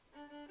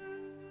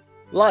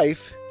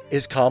Life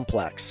is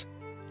complex.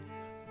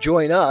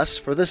 Join us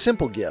for the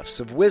simple gifts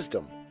of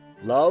wisdom,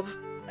 love,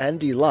 and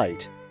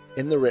delight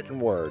in the written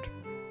word.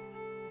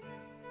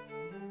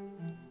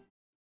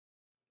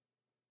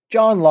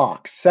 John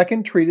Locke's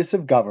Second Treatise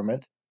of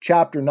Government,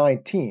 Chapter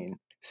 19,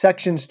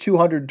 Sections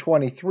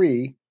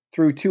 223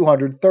 through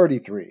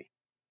 233.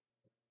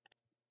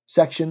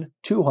 Section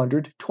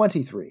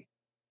 223.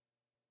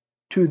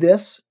 To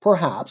this,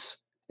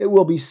 perhaps, it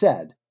will be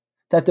said,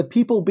 that the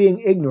people being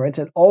ignorant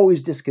and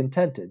always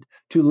discontented,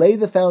 to lay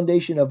the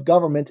foundation of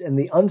government in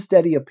the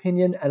unsteady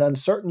opinion and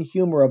uncertain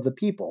humor of the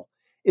people,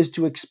 is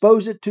to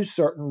expose it to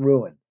certain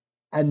ruin.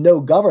 And no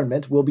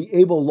government will be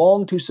able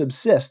long to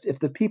subsist if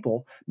the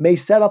people may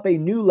set up a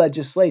new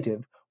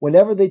legislative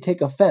whenever they take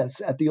offense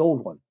at the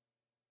old one.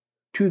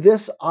 To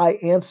this I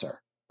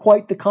answer,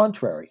 quite the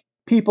contrary.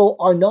 People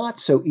are not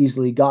so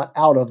easily got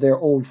out of their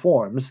old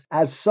forms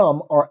as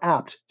some are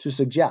apt to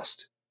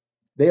suggest.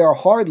 They are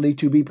hardly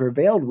to be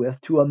prevailed with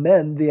to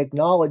amend the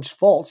acknowledged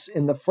faults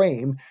in the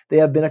frame they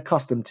have been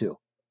accustomed to.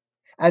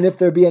 And if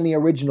there be any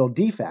original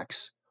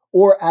defects,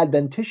 or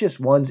adventitious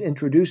ones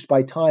introduced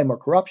by time or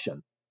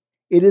corruption,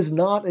 it is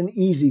not an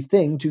easy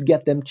thing to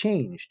get them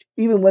changed,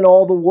 even when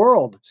all the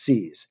world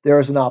sees there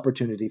is an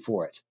opportunity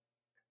for it.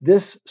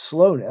 This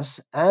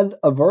slowness and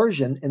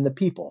aversion in the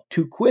people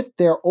to quit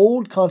their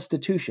old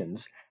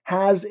constitutions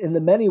has, in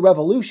the many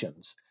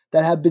revolutions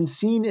that have been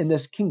seen in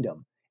this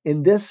kingdom,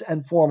 in this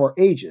and former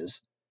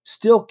ages,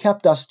 still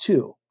kept us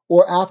to,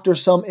 or after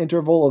some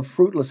interval of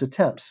fruitless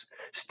attempts,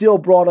 still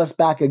brought us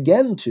back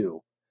again to,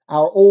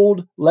 our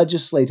old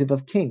legislative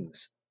of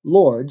kings,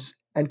 lords,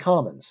 and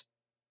commons.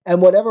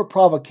 And whatever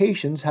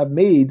provocations have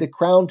made the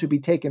crown to be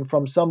taken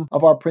from some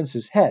of our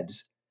princes'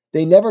 heads,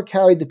 they never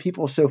carried the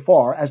people so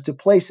far as to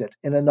place it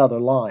in another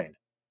line.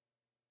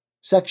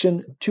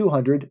 Section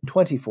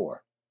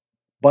 224.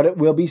 But it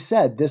will be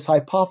said this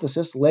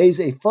hypothesis lays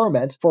a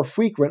ferment for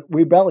frequent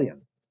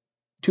rebellion.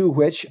 To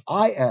which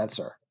I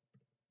answer,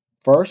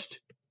 first,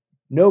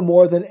 no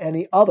more than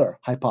any other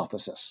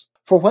hypothesis.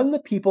 For when the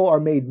people are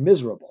made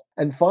miserable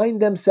and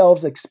find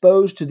themselves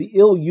exposed to the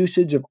ill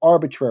usage of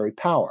arbitrary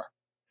power,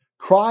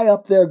 cry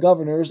up their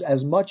governors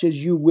as much as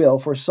you will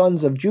for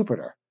sons of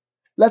Jupiter.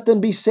 Let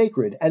them be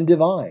sacred and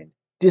divine,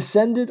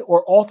 descended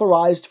or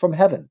authorized from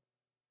heaven.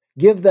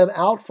 Give them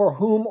out for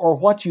whom or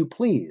what you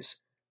please.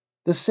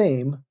 The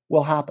same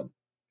will happen.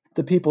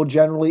 The people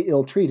generally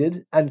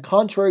ill-treated, and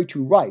contrary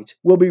to right,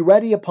 will be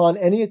ready upon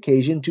any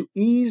occasion to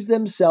ease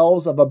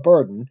themselves of a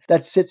burden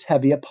that sits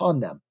heavy upon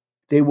them.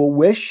 They will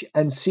wish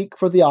and seek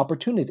for the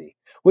opportunity,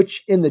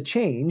 which in the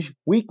change,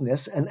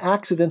 weakness, and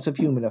accidents of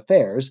human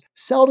affairs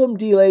seldom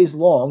delays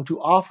long to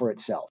offer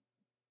itself.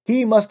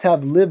 He must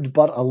have lived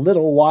but a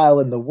little while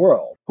in the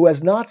world, who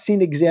has not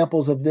seen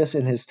examples of this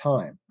in his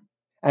time.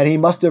 And he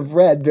must have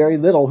read very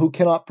little who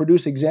cannot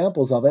produce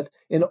examples of it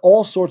in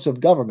all sorts of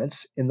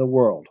governments in the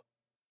world.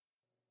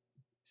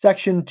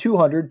 Section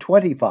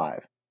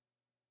 225.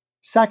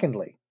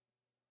 Secondly,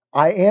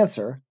 I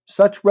answer,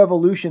 such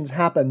revolutions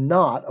happen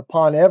not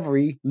upon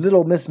every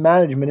little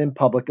mismanagement in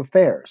public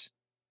affairs.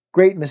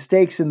 Great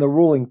mistakes in the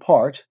ruling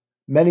part,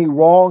 many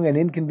wrong and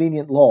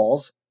inconvenient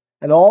laws,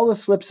 and all the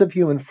slips of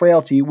human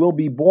frailty will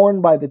be borne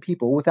by the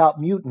people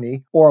without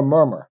mutiny or a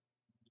murmur.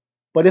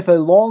 But if a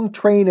long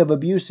train of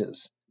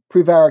abuses,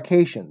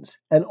 prevarications,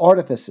 and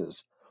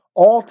artifices,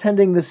 all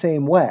tending the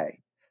same way,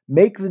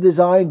 make the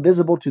design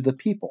visible to the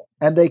people,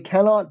 and they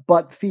cannot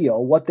but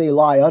feel what they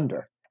lie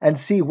under, and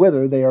see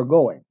whither they are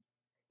going,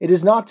 it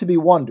is not to be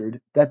wondered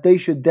that they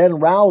should then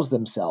rouse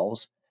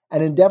themselves,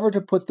 and endeavor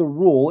to put the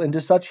rule into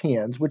such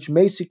hands which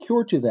may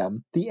secure to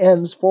them the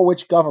ends for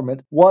which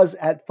government was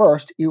at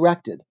first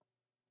erected,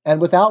 and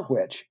without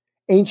which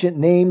ancient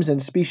names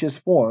and specious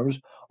forms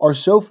are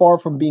so far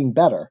from being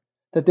better,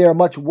 that they are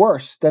much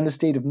worse than the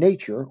state of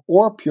nature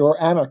or pure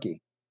anarchy,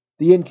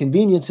 the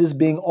inconveniences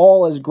being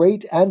all as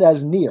great and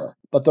as near,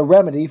 but the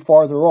remedy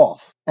farther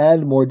off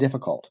and more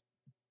difficult.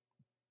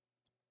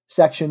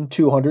 Section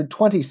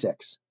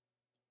 226.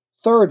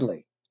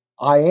 Thirdly,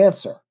 I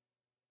answer,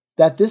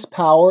 that this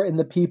power in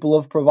the people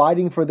of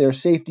providing for their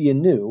safety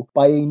anew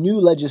by a new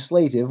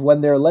legislative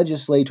when their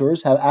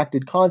legislators have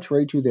acted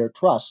contrary to their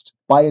trust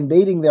by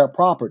invading their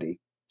property,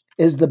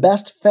 is the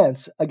best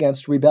fence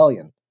against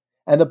rebellion,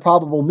 and the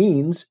probable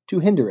means to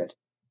hinder it.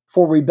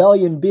 For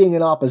rebellion being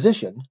an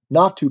opposition,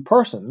 not to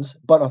persons,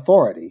 but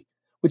authority,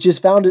 which is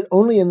founded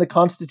only in the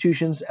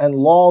constitutions and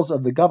laws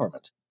of the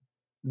government,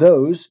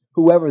 those,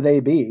 whoever they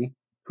be,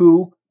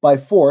 who by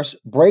force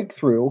break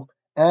through,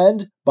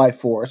 and by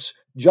force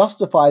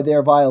justify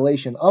their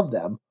violation of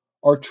them,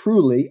 are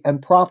truly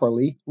and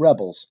properly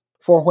rebels.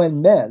 For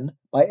when men,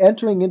 by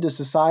entering into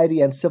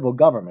society and civil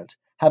government,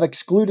 have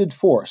excluded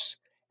force,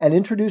 and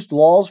introduced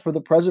laws for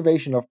the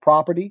preservation of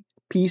property,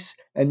 peace,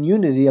 and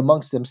unity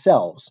amongst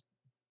themselves,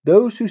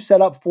 those who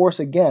set up force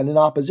again in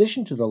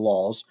opposition to the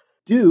laws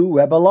do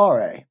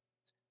rebellare,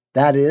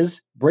 that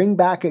is, bring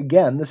back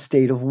again the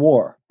state of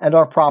war, and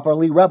are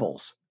properly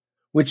rebels,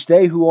 which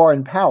they who are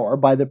in power,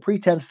 by the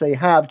pretense they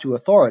have to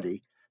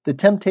authority, the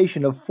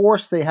temptation of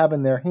force they have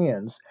in their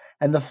hands,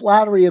 and the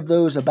flattery of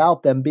those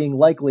about them being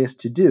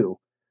likeliest to do,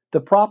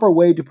 the proper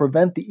way to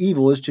prevent the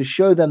evil is to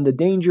show them the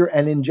danger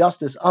and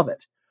injustice of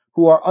it,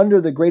 who are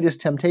under the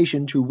greatest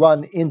temptation to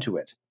run into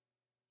it.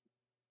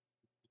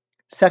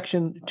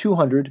 Section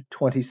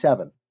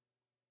 227.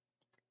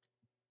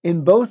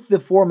 In both the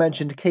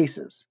forementioned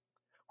cases,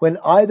 when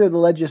either the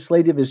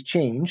legislative is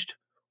changed,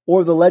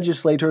 or the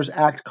legislators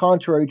act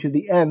contrary to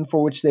the end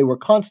for which they were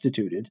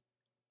constituted,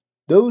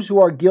 those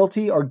who are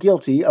guilty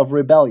of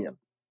rebellion.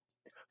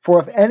 For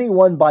if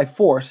anyone by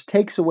force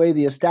takes away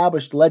the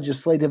established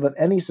legislative of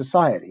any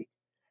society,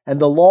 and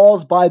the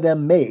laws by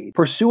them made,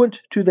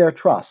 pursuant to their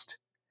trust,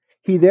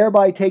 he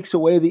thereby takes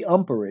away the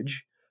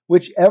umbrage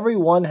which every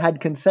one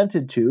had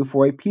consented to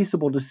for a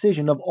peaceable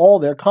decision of all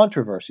their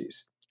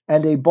controversies,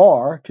 and a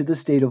bar to the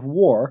state of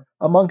war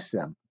amongst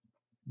them.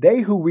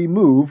 They who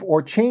remove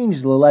or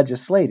change the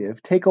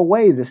legislative take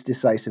away this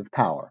decisive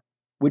power,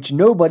 which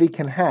nobody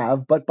can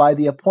have but by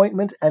the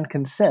appointment and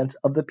consent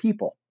of the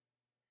people,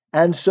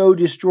 and so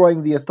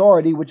destroying the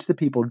authority which the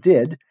people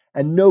did,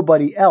 and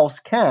nobody else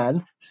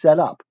can, set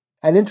up,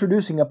 and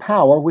introducing a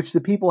power which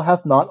the people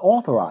hath not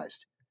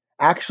authorized,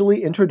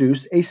 actually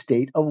introduce a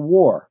state of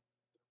war,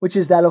 which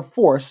is that of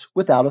force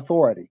without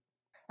authority.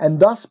 And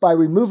thus by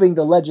removing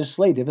the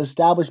legislative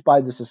established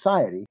by the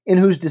society, in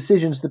whose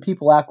decisions the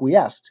people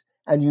acquiesced,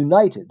 and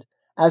united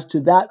as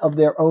to that of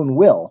their own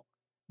will,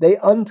 they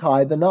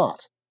untie the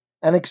knot,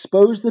 and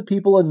expose the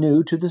people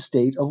anew to the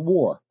state of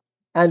war.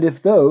 And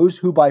if those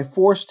who by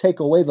force take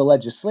away the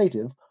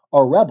legislative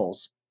are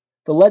rebels,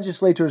 the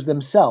legislators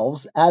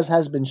themselves, as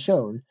has been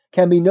shown,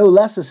 can be no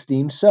less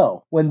esteemed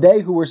so, when they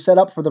who were set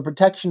up for the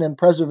protection and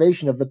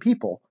preservation of the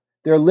people,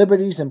 their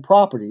liberties and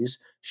properties,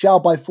 shall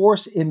by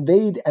force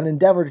invade and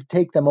endeavor to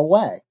take them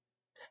away.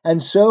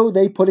 And so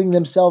they, putting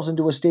themselves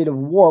into a state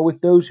of war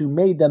with those who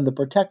made them the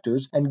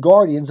protectors and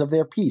guardians of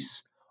their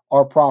peace,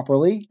 are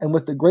properly, and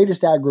with the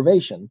greatest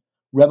aggravation,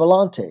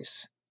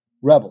 rebellantes,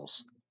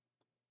 rebels.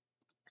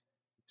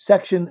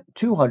 Section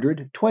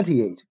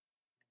 228.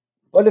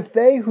 But if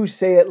they who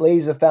say it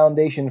lays a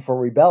foundation for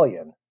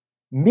rebellion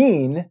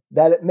mean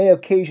that it may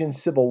occasion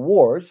civil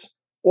wars,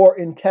 or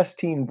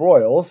intestine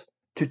broils,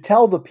 to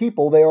tell the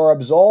people they are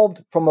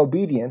absolved from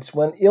obedience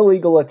when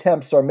illegal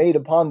attempts are made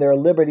upon their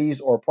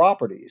liberties or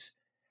properties,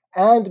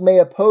 and may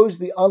oppose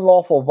the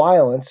unlawful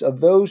violence of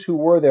those who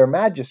were their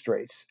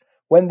magistrates,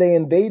 when they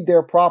invade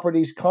their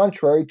properties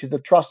contrary to the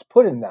trust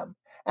put in them,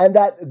 and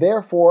that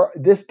therefore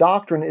this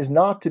doctrine is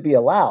not to be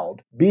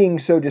allowed, being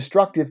so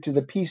destructive to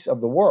the peace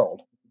of the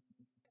world,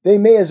 they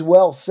may as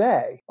well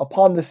say,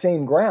 upon the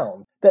same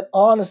ground, that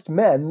honest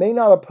men may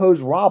not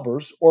oppose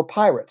robbers or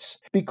pirates,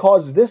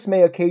 because this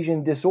may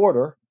occasion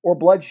disorder or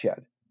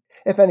bloodshed.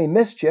 If any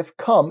mischief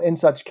come in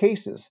such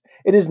cases,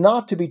 it is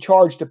not to be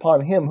charged upon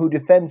him who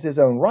defends his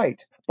own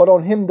right, but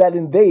on him that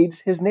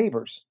invades his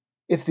neighbors.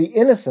 If the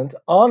innocent,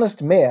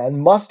 honest man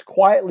must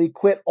quietly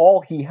quit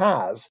all he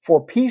has,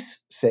 for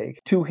peace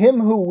sake, to him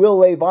who will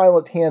lay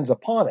violent hands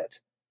upon it,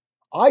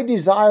 I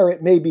desire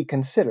it may be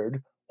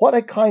considered what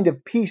a kind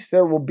of peace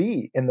there will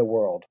be in the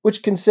world,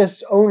 which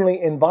consists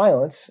only in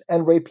violence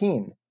and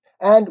rapine,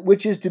 and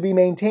which is to be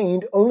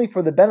maintained only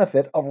for the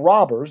benefit of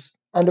robbers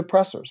and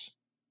oppressors.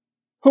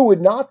 Who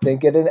would not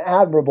think it an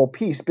admirable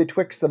peace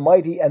betwixt the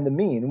mighty and the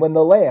mean, when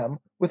the lamb,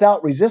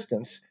 without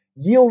resistance,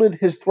 yielded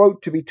his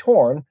throat to be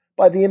torn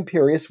by the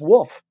imperious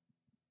wolf?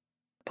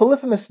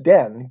 Polyphemus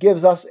Den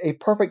gives us a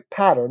perfect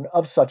pattern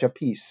of such a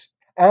peace,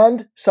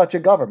 and such a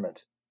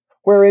government,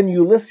 wherein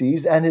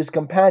Ulysses and his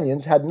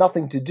companions had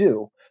nothing to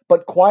do,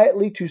 but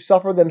quietly to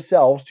suffer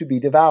themselves to be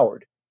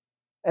devoured.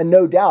 And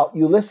no doubt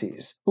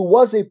Ulysses, who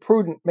was a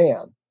prudent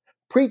man,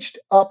 preached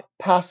up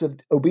passive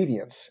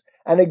obedience,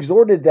 and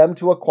exhorted them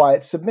to a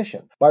quiet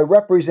submission, by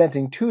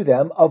representing to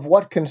them of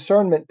what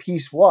concernment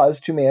peace was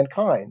to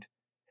mankind,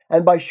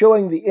 and by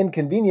showing the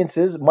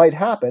inconveniences might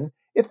happen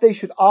if they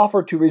should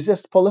offer to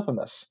resist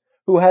Polyphemus,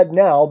 who had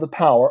now the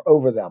power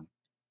over them.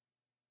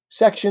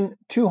 Section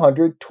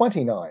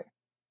 229.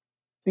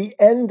 The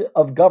end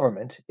of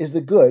government is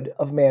the good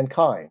of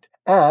mankind,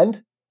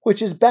 and,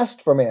 which is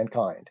best for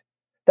mankind,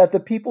 that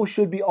the people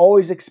should be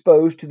always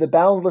exposed to the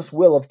boundless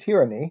will of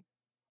tyranny,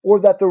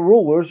 or that the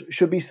rulers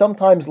should be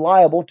sometimes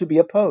liable to be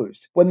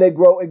opposed, when they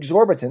grow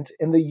exorbitant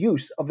in the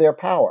use of their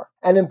power,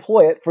 and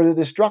employ it for the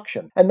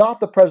destruction, and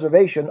not the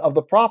preservation of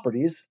the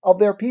properties of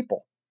their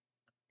people.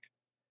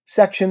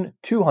 Section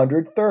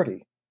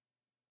 230.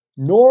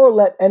 Nor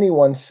let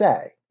anyone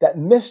say that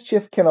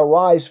mischief can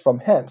arise from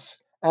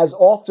hence, as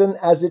often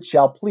as it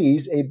shall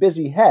please a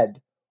busy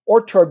head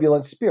or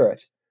turbulent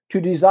spirit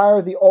to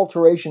desire the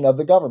alteration of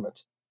the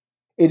government.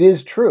 It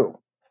is true,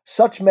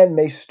 such men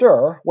may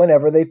stir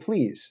whenever they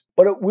please,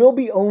 but it will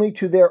be only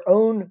to their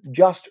own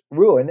just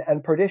ruin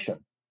and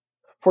perdition.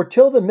 For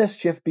till the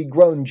mischief be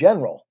grown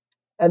general,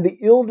 and the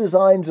ill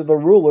designs of the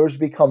rulers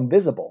become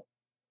visible,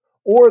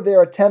 or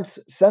their attempts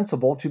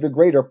sensible to the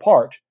greater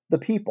part, the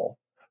people,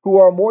 who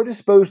are more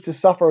disposed to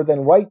suffer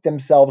than right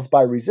themselves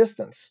by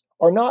resistance,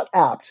 are not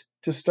apt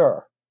to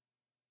stir.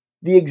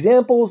 The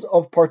examples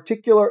of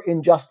particular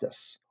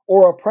injustice,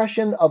 or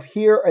oppression of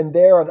here and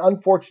there an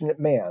unfortunate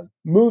man,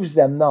 moves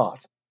them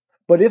not.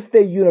 But if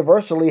they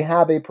universally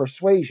have a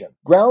persuasion,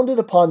 grounded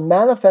upon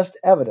manifest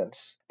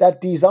evidence, that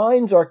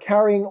designs are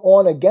carrying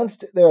on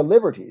against their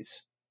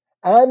liberties,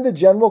 and the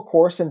general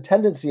course and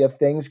tendency of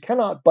things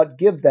cannot but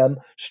give them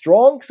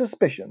strong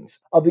suspicions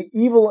of the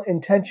evil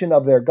intention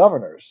of their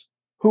governors,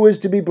 who is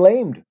to be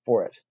blamed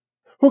for it?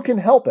 Who can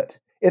help it,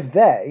 if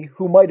they,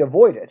 who might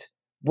avoid it,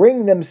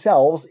 bring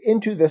themselves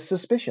into this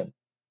suspicion?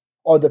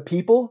 Are the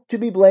people to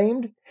be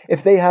blamed,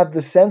 if they have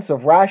the sense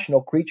of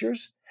rational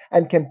creatures,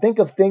 and can think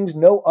of things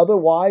no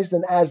otherwise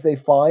than as they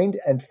find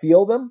and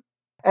feel them?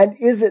 And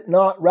is it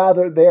not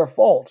rather their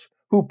fault,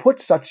 who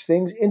put such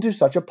things into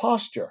such a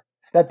posture,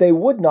 that they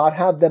would not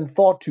have them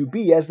thought to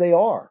be as they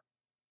are?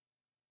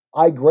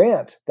 I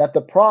grant that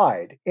the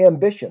pride,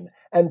 ambition,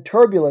 and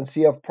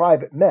turbulency of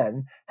private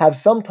men have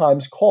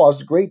sometimes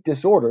caused great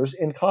disorders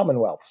in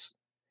commonwealths,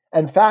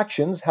 and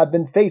factions have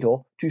been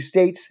fatal to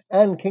states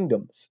and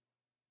kingdoms.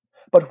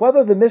 But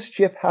whether the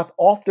mischief hath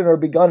oftener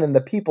begun in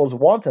the people's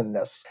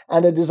wantonness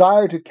and a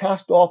desire to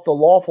cast off the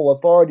lawful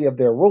authority of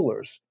their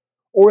rulers,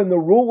 or in the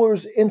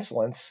rulers'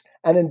 insolence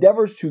and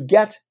endeavors to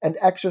get and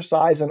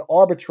exercise an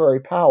arbitrary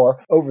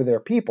power over their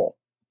people,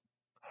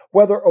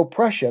 whether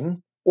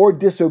oppression or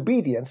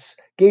disobedience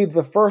gave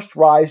the first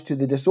rise to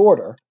the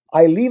disorder,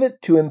 I leave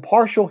it to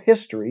impartial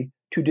history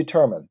to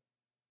determine.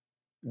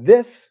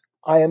 This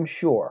I am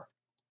sure: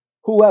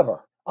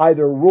 whoever,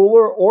 either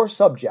ruler or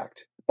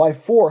subject, by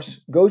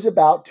force goes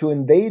about to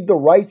invade the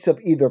rights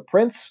of either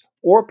prince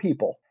or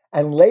people,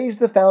 and lays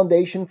the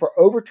foundation for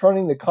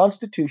overturning the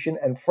constitution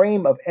and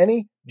frame of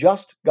any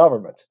just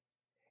government,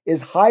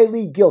 is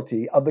highly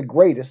guilty of the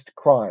greatest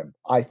crime,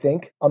 I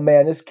think, a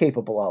man is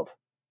capable of,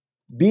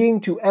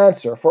 being to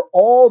answer for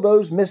all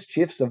those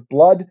mischiefs of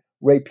blood,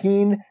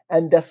 rapine,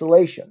 and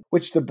desolation,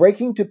 which the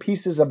breaking to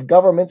pieces of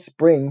governments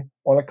bring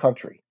on a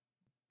country.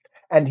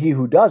 And he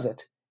who does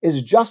it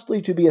is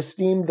justly to be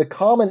esteemed the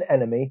common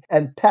enemy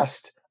and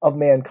pest of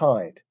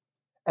mankind,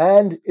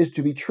 and is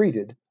to be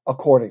treated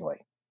accordingly.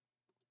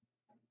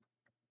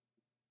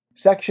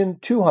 Section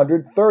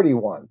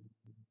 231.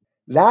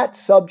 That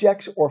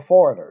subjects or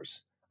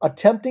foreigners,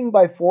 attempting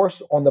by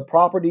force on the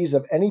properties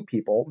of any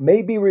people,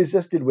 may be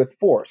resisted with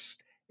force,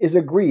 is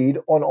agreed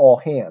on all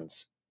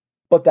hands.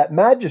 But that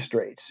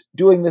magistrates,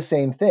 doing the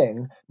same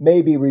thing,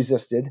 may be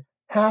resisted,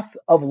 hath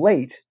of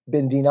late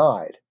been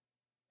denied,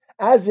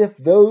 as if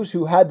those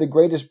who had the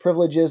greatest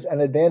privileges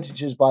and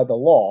advantages by the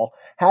law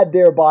had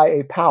thereby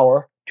a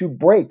power to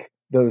break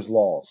those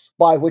laws,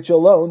 by which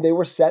alone they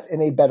were set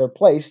in a better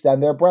place than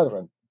their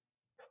brethren,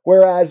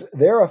 whereas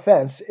their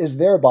offense is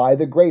thereby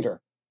the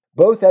greater,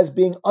 both as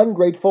being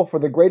ungrateful for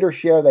the greater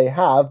share they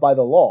have by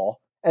the law,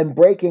 and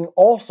breaking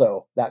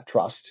also that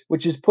trust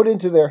which is put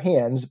into their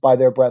hands by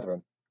their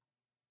brethren.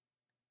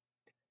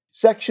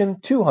 Section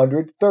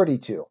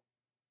 232.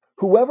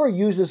 Whoever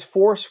uses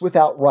force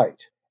without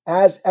right,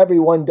 as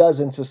everyone does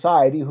in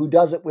society who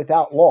does it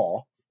without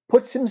law,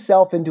 puts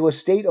himself into a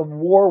state of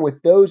war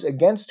with those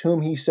against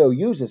whom he so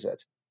uses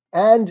it,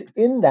 and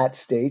in that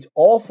state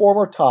all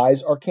former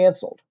ties are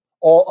cancelled,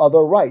 all other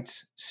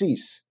rights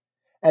cease,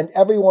 and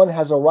everyone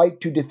has a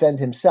right to defend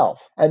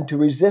himself and to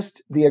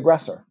resist the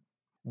aggressor.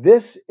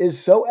 This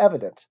is so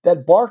evident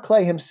that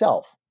Barclay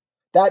himself,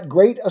 that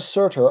great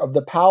asserter of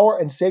the power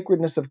and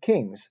sacredness of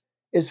kings,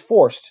 is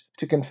forced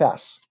to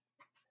confess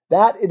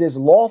that it is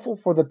lawful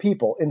for the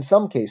people in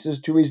some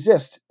cases to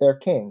resist their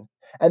king,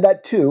 and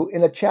that too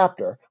in a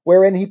chapter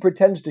wherein he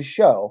pretends to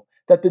show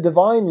that the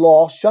divine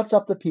law shuts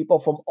up the people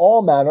from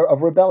all manner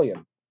of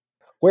rebellion,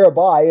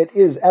 whereby it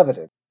is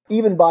evident,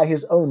 even by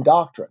his own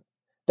doctrine,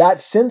 that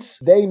since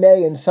they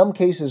may in some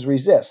cases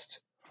resist,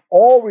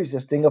 all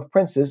resisting of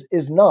princes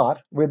is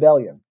not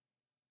rebellion.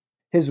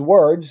 His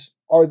words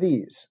are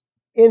these,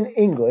 in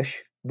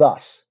English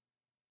thus.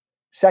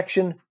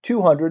 Section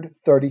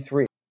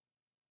 233.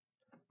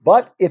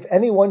 But if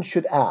anyone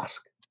should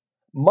ask,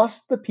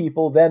 must the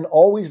people then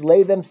always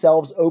lay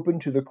themselves open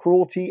to the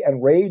cruelty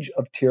and rage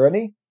of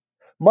tyranny?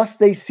 Must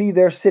they see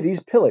their cities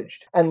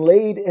pillaged and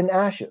laid in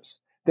ashes,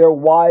 their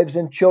wives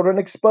and children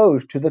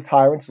exposed to the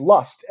tyrant's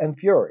lust and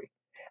fury,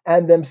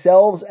 and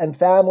themselves and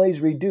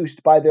families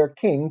reduced by their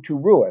king to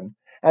ruin,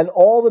 and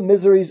all the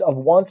miseries of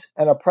want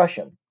and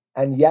oppression,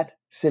 and yet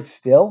sit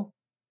still?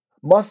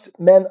 Must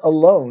men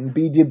alone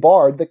be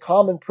debarred the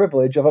common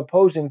privilege of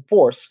opposing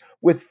force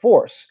with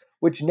force,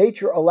 which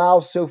nature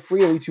allows so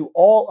freely to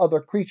all other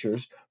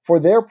creatures for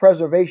their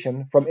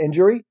preservation from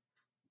injury?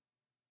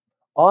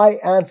 I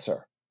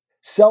answer,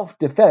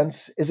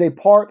 self-defense is a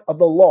part of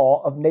the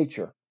law of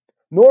nature,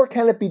 nor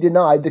can it be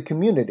denied the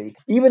community,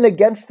 even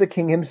against the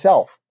king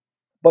himself.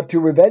 But to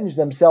revenge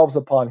themselves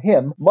upon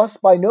him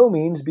must by no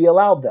means be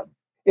allowed them,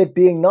 it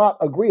being not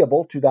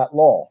agreeable to that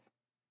law.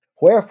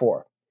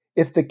 Wherefore,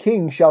 if the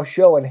king shall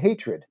show an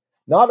hatred,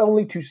 not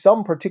only to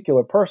some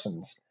particular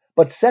persons,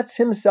 but sets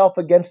himself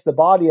against the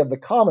body of the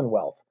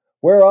commonwealth,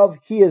 whereof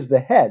he is the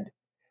head,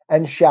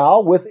 and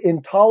shall, with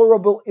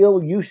intolerable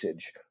ill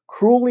usage,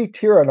 cruelly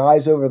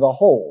tyrannize over the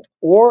whole,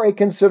 or a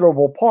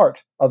considerable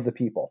part of the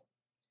people.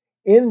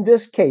 In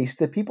this case,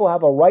 the people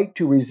have a right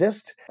to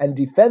resist and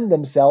defend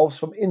themselves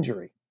from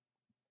injury.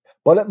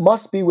 But it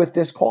must be with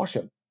this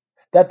caution,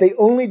 that they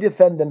only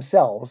defend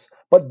themselves,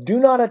 but do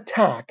not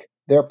attack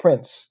their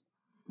prince.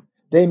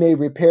 They may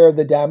repair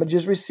the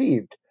damages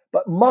received,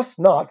 but must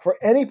not for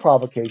any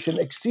provocation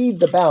exceed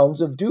the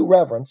bounds of due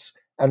reverence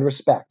and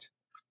respect.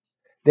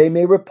 They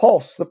may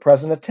repulse the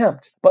present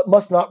attempt, but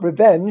must not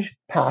revenge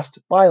past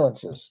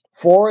violences.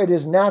 For it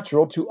is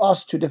natural to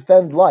us to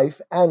defend life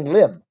and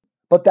limb,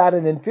 but that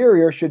an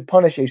inferior should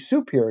punish a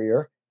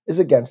superior is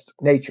against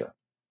nature.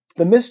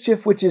 The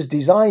mischief which is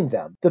designed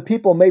them, the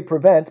people may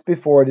prevent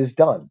before it is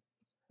done.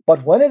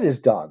 But when it is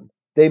done,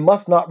 they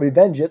must not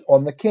revenge it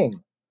on the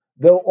king,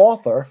 though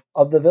author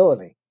of the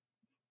villainy.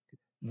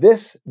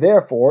 This,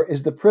 therefore,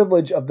 is the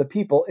privilege of the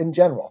people in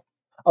general,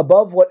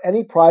 above what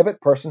any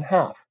private person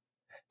hath,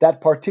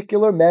 that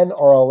particular men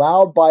are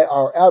allowed by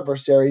our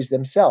adversaries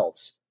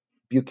themselves,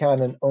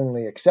 Buchanan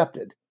only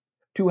excepted,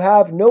 to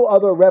have no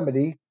other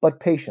remedy but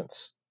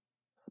patience.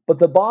 But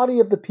the body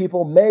of the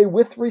people may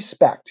with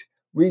respect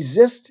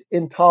resist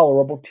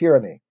intolerable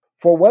tyranny,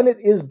 for when it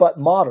is but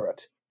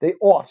moderate, they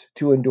ought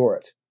to endure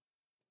it.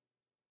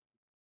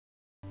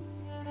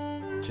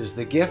 'Tis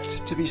the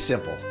gift to be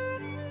simple.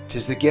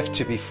 'Tis the gift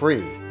to be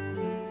free.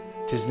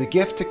 'Tis the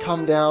gift to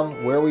come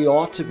down where we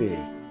ought to be.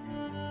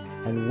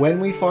 And when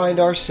we find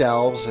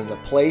ourselves in the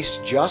place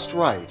just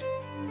right,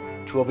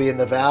 'twill be in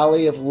the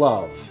valley of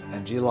love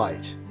and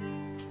delight.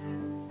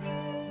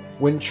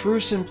 When true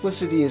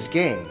simplicity is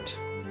gained,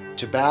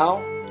 to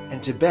bow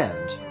and to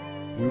bend,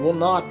 we will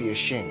not be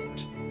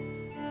ashamed.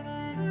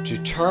 To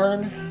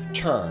turn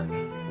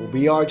will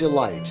be our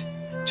delight,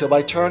 till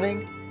by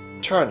turning,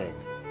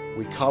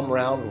 we come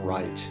round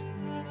right.